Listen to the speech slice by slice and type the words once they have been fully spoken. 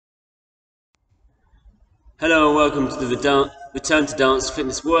Hello and welcome to the Return to Dance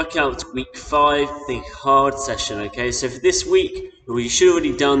Fitness Workout Week 5, the hard session. Okay, so for this week, you should have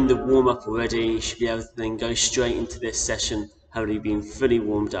already done the warm-up already. You should be able to then go straight into this session, having been fully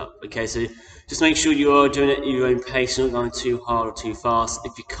warmed up. Okay, so just make sure you are doing it at your own pace, not going too hard or too fast.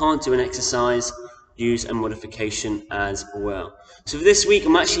 If you can't do an exercise, use a modification as well. So for this week,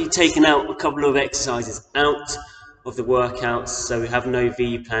 I'm actually taking out a couple of exercises out of the workouts, so we have no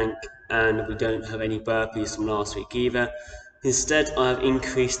V-plank and we don't have any burpees from last week either. Instead, I have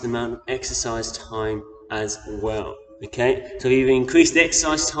increased the amount of exercise time as well. Okay, so we've increased the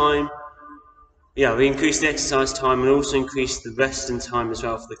exercise time. Yeah, we increased the exercise time and also increased the resting time as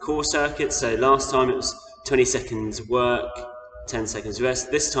well for the core circuit. So last time it was 20 seconds work, 10 seconds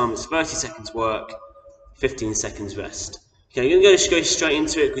rest. This time it's 30 seconds work, 15 seconds rest. Okay, you're going to go straight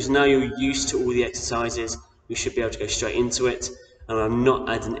into it because now you're used to all the exercises. You should be able to go straight into it. And I'm not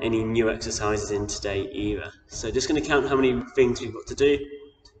adding any new exercises in today either. So just going to count how many things we've got to do.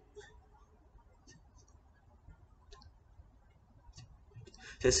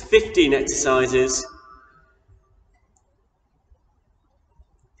 There's 15 exercises.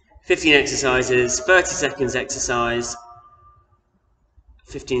 15 exercises, 30 seconds exercise,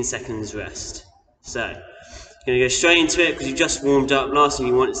 15 seconds rest. So, you're going to go straight into it because you've just warmed up. Last thing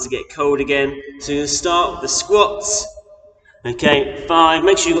you want is to get cold again. So you're going to start with the squats. Okay, 5.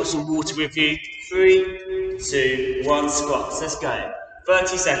 Make sure you've got some water with you. 3, 2, 1, squats. Let's go.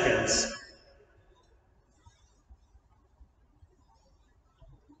 30 seconds.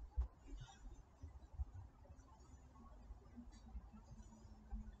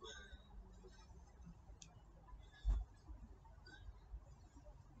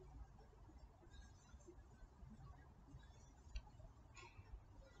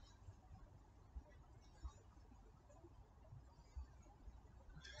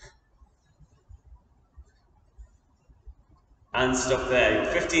 And stop there.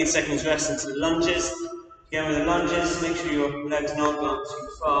 15 seconds rest into the lunges. Again with the lunges, make sure your legs not going too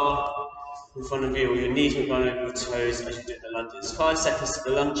far in front of you, or your knees not going over your toes as you do the lunges. 5 seconds to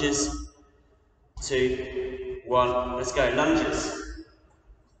the lunges. 2, 1, let's go. Lunges.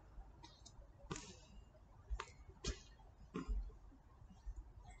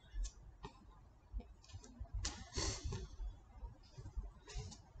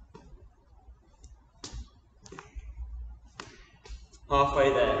 Halfway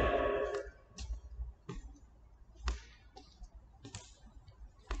there.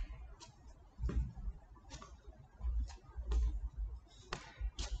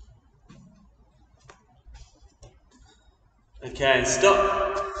 Okay, and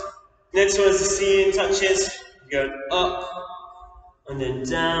stop. Next one is the ceiling touches. Go up and then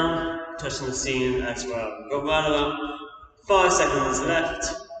down, touching the ceiling as well. Go round and up. 5 seconds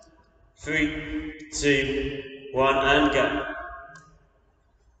left. 3, 2, 1, and go.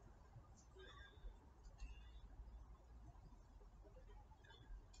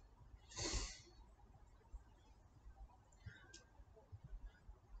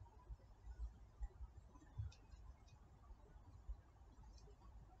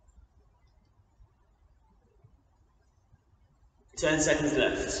 Ten seconds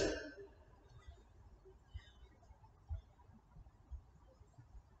left.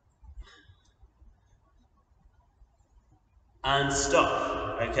 And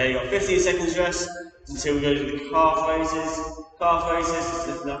stop. Okay, you've got 15 seconds rest until we go to the calf raises. Calf raises is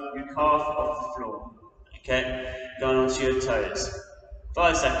lifting up your calf off the floor. Okay, going onto your toes.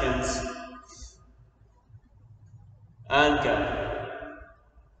 5 seconds. And go.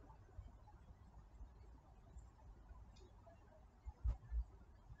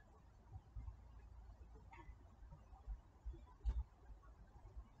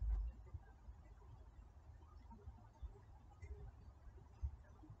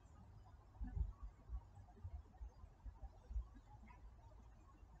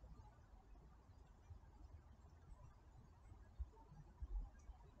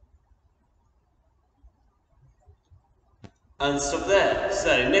 And stop there.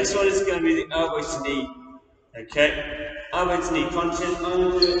 So next one is going to be the elbow to knee. Okay, elbow to knee punches. I'm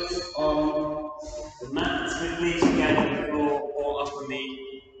going to do it on the mat quickly, so again on the floor or up on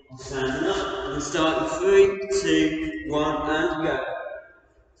me. Standing up. I'm going to start in 3, 2, 1, and go.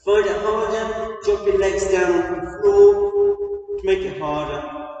 Find it harder. Drop your legs down on the floor to make it harder.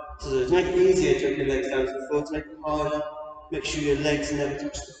 So to make it easier, drop your legs down to the floor. To make it harder, make sure your legs never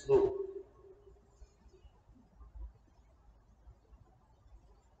touch the floor.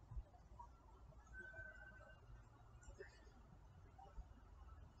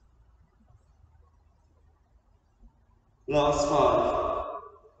 Last 5.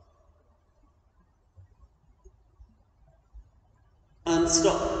 and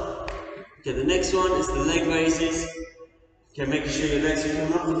stop. Okay, the next one is the leg raises. Okay, making sure your legs are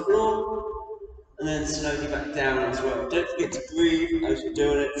coming off the floor, and then slowly back down as well. Don't forget to breathe as you're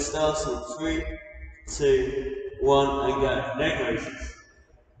doing it. Start in 3, 2, 1, and go. Leg raises.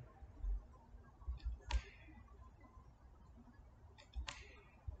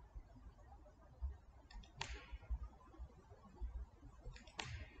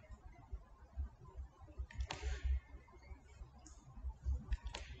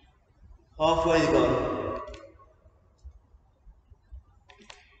 Halfway gone.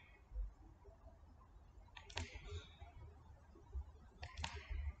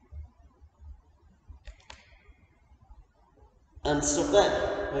 And stop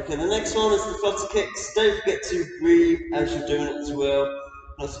there. Okay, the next one is the flutter kicks. Don't forget to breathe as you're doing it as well.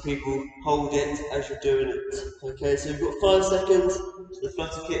 Lots of people hold it as you're doing it. Okay, so we've got 5 seconds to the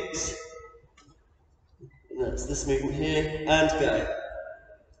flutter kicks. And that's this movement here, and go.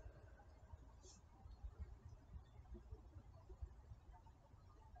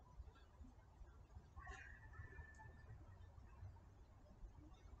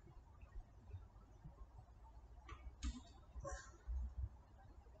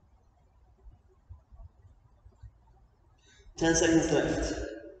 Ten seconds left.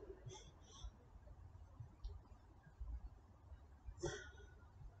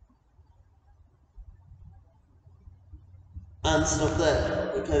 And stop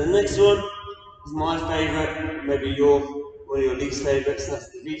there. Okay, the next one is my favourite, maybe one of your least favourites, that's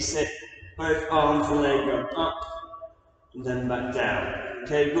the reset. Both arms and leg go up and then back down.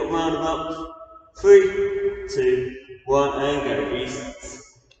 Okay, we've got round about 3, 2, 1, and go. Resets.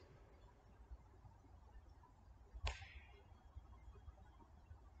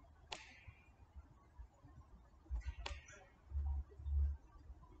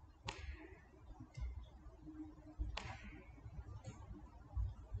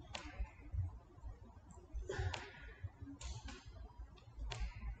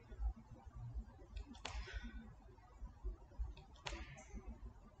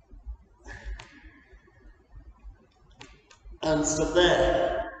 And stop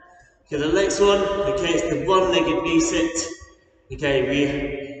there. Okay, the next one, okay, it's the one-legged V-sit. Okay,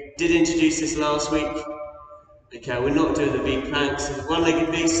 we did introduce this last week. Okay, we're not doing the V-plank, so the one-legged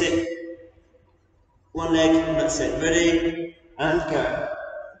V-sit. One leg, and that's it. Ready, and go.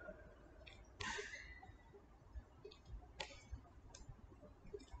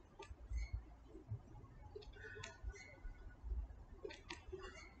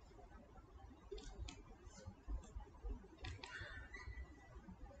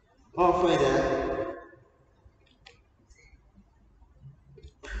 Halfway there.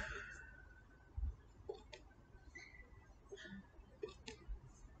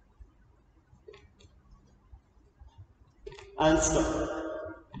 And stop.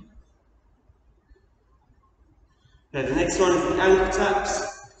 Okay, the next one is the ankle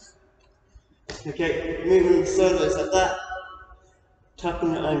taps. Okay, moving sideways like that.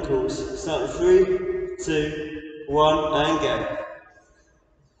 Tapping your ankles. Start in 3, 2, 1, and go.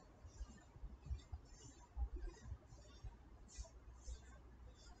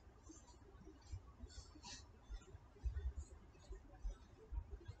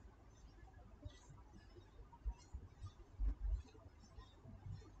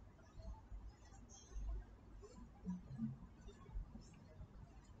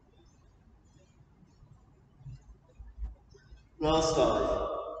 Last 5.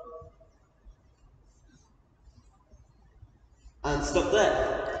 And stop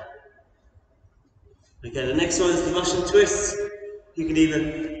there. Okay, the next one is the Russian twists. You can either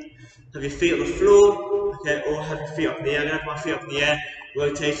have your feet on the floor, okay, or have your feet up in the air. I'm going to have my feet up in the air,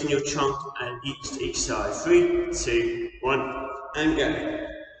 rotating your trunk and each to each side. 3, 2, 1, and go.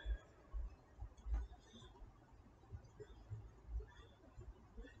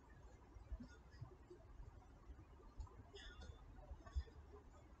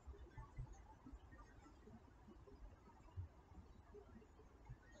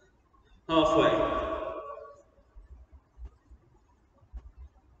 Halfway.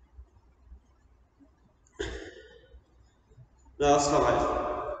 Last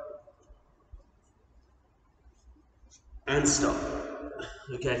 5. And stop.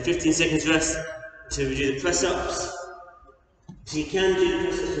 Okay, 15 seconds rest until we do the press-ups. So you can do the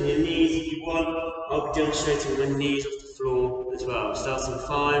press-ups on your knees if you want. I'll be demonstrating my knees off the floor as well. Starting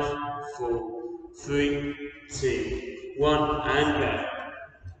 5, 4, 3, 2, 1, and go.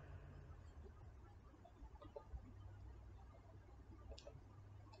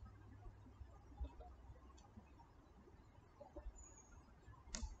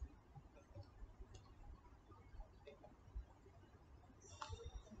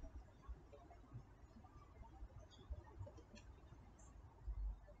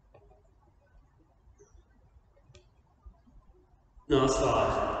 Last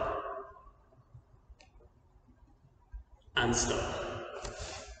 5. And stop.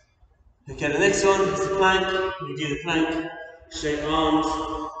 Okay, the next one is the plank. You do the plank, straight arms,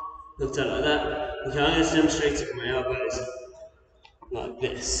 lift out like that. Okay, I'm going to demonstrate it with my elbows, like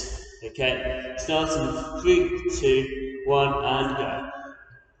this. Okay, starting in 3, 2, 1, and go.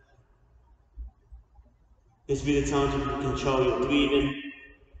 This will be the time to control your breathing.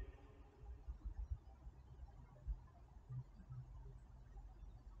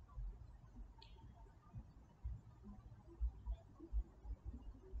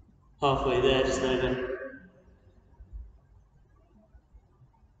 Halfway there, just over.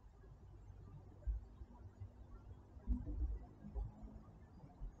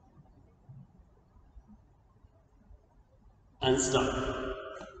 And stop.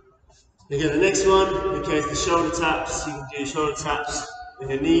 Okay, the next one, okay, is the shoulder taps. You can do shoulder taps with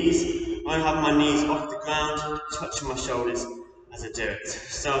your knees. I have my knees off the ground, touching my shoulders as I do it.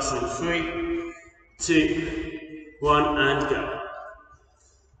 Starting in 3, 2, 1, and go.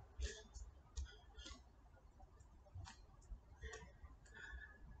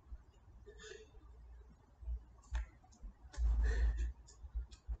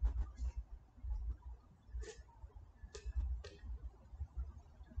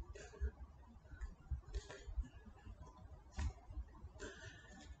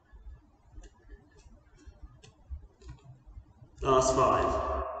 Last 5.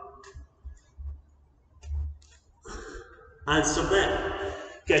 And stop there.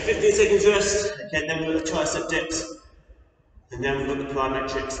 Okay, 15 seconds rest. Okay, then we've got the tricep dips. And then we've got the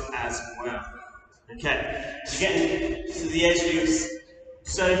plyometrics as well. Okay, so getting to the edge of your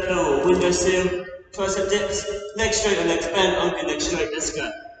sofa or windowsill, tricep dips, legs straight or legs bent, I'm good, legs straight, let's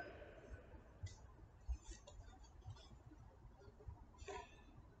go.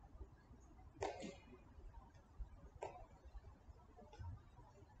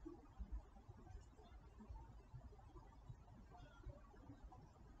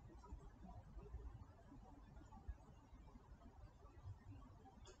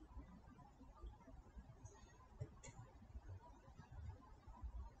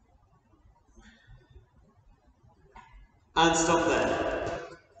 And stop there.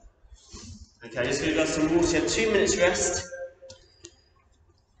 Okay, just going to go some water, 2 minutes rest.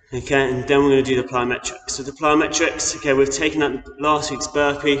 Okay, and then we're going to do the plyometrics. So the plyometrics, okay, we've taken out last week's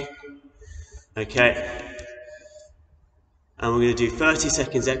burpee. Okay, and we're going to do 30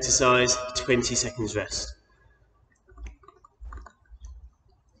 seconds exercise, 20 seconds rest.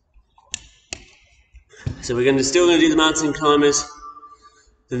 So we're still going to do the mountain climbers,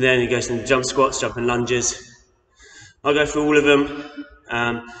 and then it goes into jump squats, jumping lunges. I'll go through all of them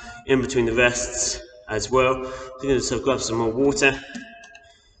in between the rests as well. So I'm going to grab some more water.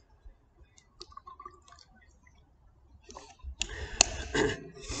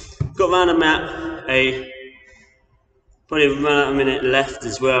 Got around about probably about a minute left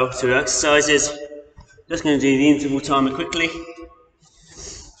as well to exercises. Just going to do the interval timer quickly.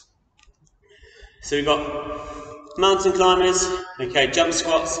 So we've got mountain climbers, okay, jump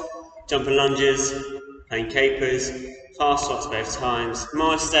squats, jumping lunges, playing capers, fast squats both times,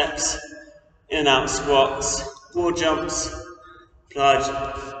 Mile steps, in and out squats, broad jumps,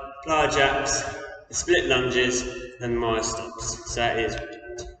 plyo jacks, split lunges, and Mile stops. So that is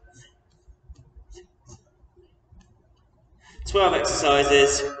 12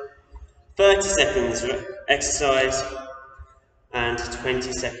 exercises, 30 seconds exercise, and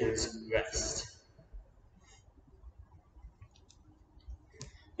 20 seconds rest.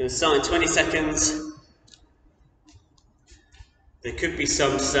 Going to start in 20 seconds. There could be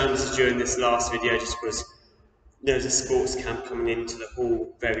some stunts during this last video just because there's a sports camp coming into the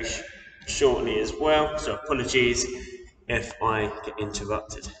hall very shortly as well, so apologies if I get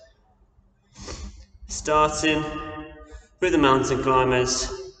interrupted. Starting with the mountain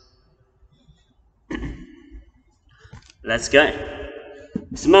climbers. Let's go.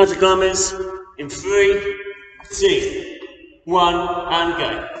 So mountain climbers in 3, 2, 1, and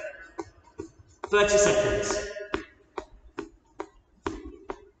go. 30 seconds.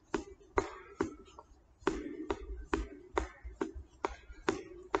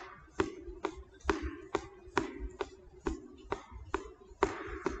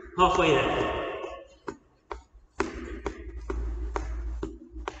 Halfway there.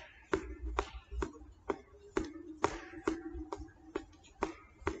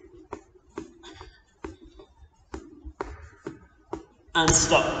 And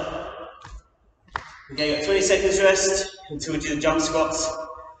stop. Okay, you got 20 seconds rest until we do the jump squats.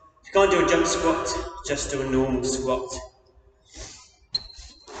 If you can't do a jump squat, just do a normal squat.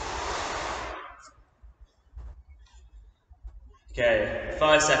 Okay, Okay,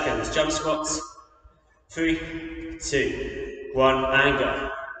 5 seconds. Jump squats. 3, 2, 1, and go.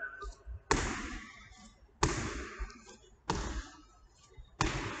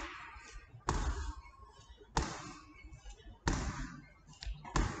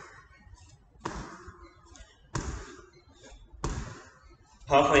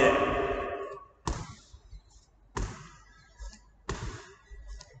 Halfway there.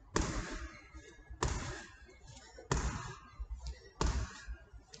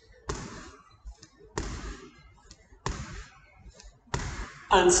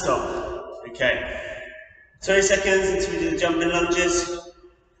 And stop. Okay. 20 seconds until we do the jumping lunges.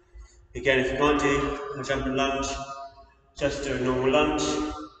 Again, if you can't do a jumping lunge, just do a normal lunge.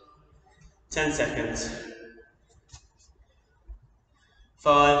 10 seconds.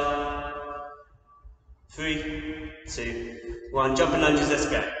 5, 3, 2, 1. Jumping lunges, let's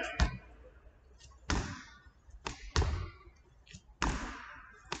go.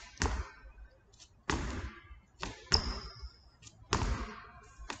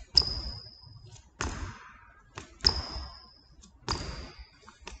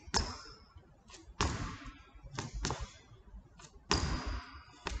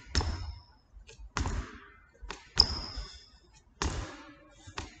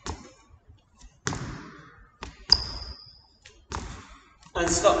 And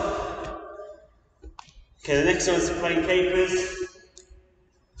stop. Okay, the next one is plank capers,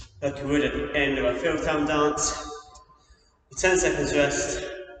 like we would at the end of our field time dance. 10 seconds rest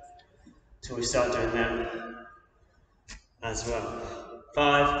till we start doing them as well.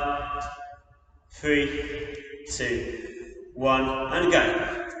 5, 3, 2, 1, and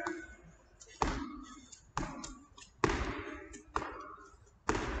go.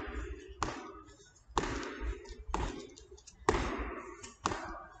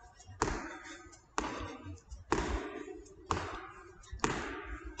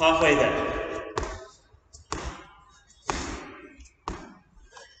 Halfway there.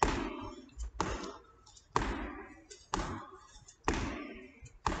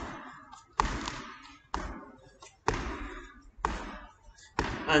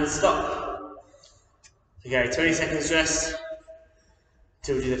 And stop. Okay, 20 seconds rest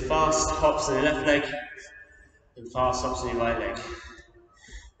till we do the fast hops on the left leg and fast hops on the right leg.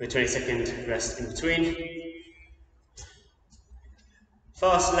 With 20-second rest in between.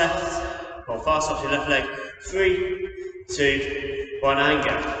 Fast left, or fast hops on the left leg. 3, 2, 1, and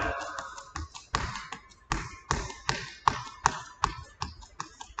go.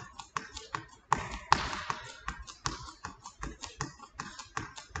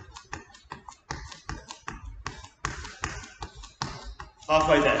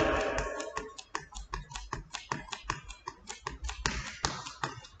 Halfway there.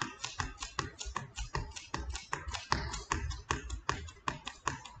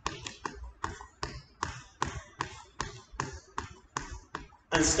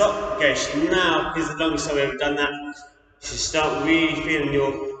 And stop. Okay, so now, this is the longest time we've ever done that. You should start really feeling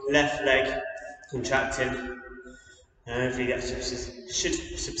your left leg contracting. And hopefully that should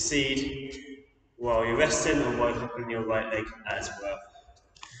succeed while you're resting and while you're hopping your right leg as well.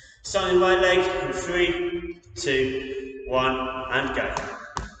 Starting right leg in 3, 2, 1, and go.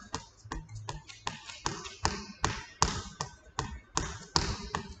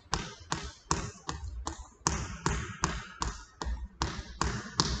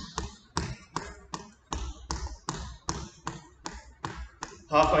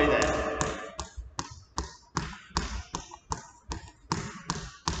 Halfway there.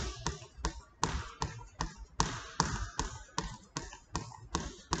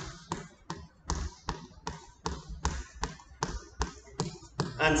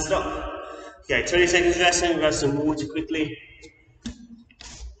 And stop. Okay, 20 seconds resting, grab some water quickly.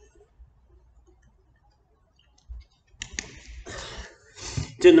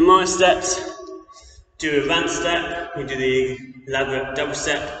 Doing the minor steps, do a Rant step, we do the elaborate double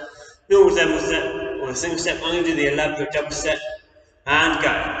step, normal double step, or a single step. I'm going to do the elaborate double step, and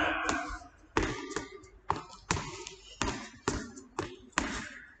go.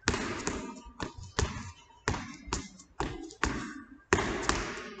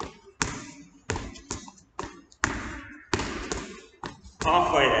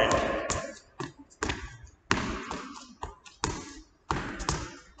 Halfway there.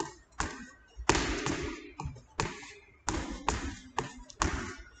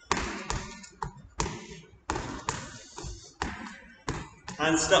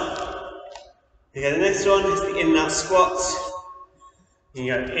 And stop. Okay, the next one is the in and out squats. You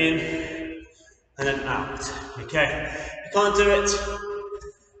go in and then out. Okay, if you can't do it,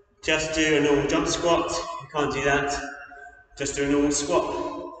 just do a normal jump squat. If you can't do that, Just do a normal squat.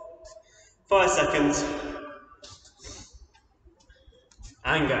 5 seconds.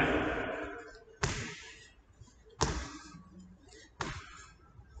 And go.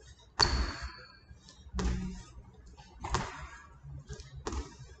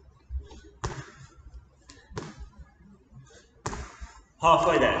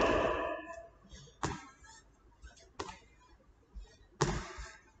 Halfway there.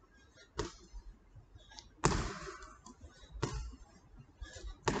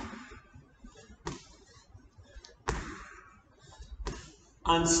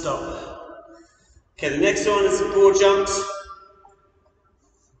 And stop. Okay, the next one is the broad jumps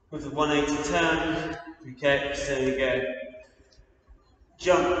with the 180 turn. Okay, so you go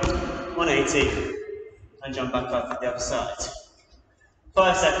jump 180 and jump back up at the other side.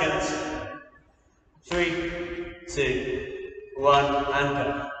 5 seconds. 3, 2, 1, and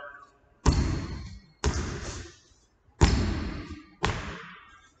go.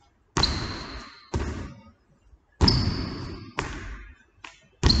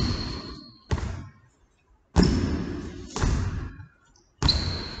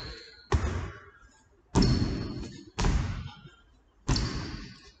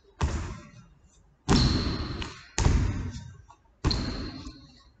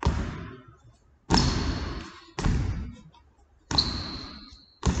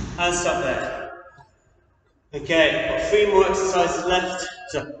 And stop there. Okay, got 3 more exercises left.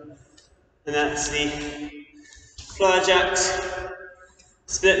 And that's the flyer jacks,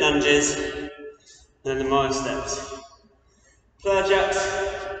 split lunges, and then the mile steps. Flyer jacks,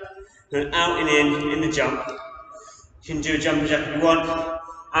 going out and in the jump. You can do a jumping jack if you want,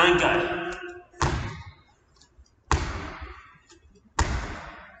 and go.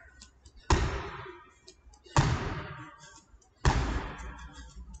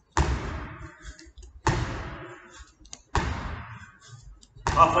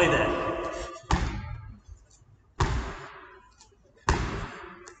 Halfway there.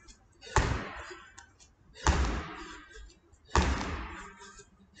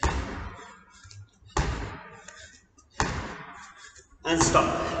 And stop.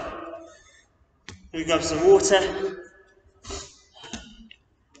 We grab some water.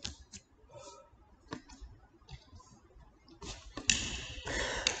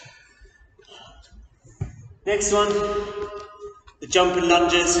 Next one, the jumping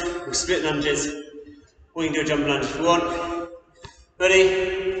lunges, or split lunges. Or you can do a jumping lunge if you want.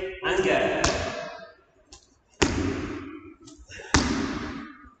 Ready, and go.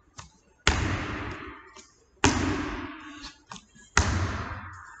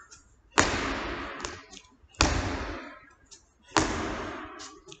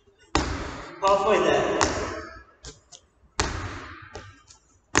 Halfway there.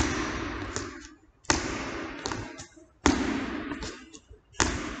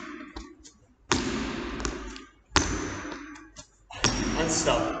 And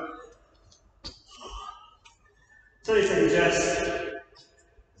stop. 20 seconds rest.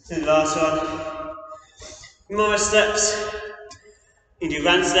 To the last one. More steps. You can do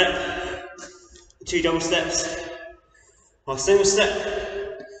Rant step, 2 double steps, or single step.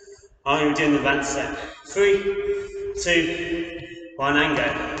 I'm doing the Rant step. 3, 2, 1, and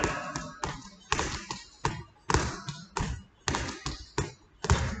go.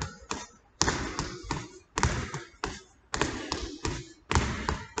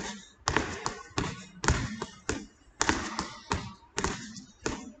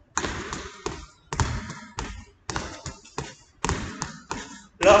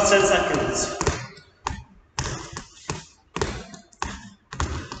 Last 10 seconds.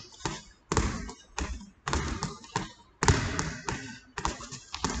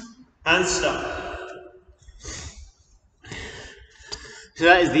 And stop. So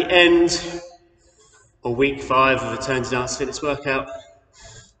that is the end of week 5 of the Return to Dance Fitness workout.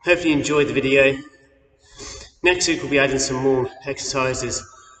 Hopefully you enjoyed the video. Next week we'll be adding some more exercises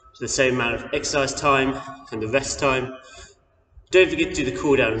to the same amount of exercise time and the rest time. Don't forget to do the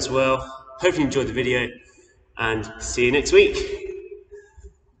cool down as well. Hope you enjoyed the video and see you next week.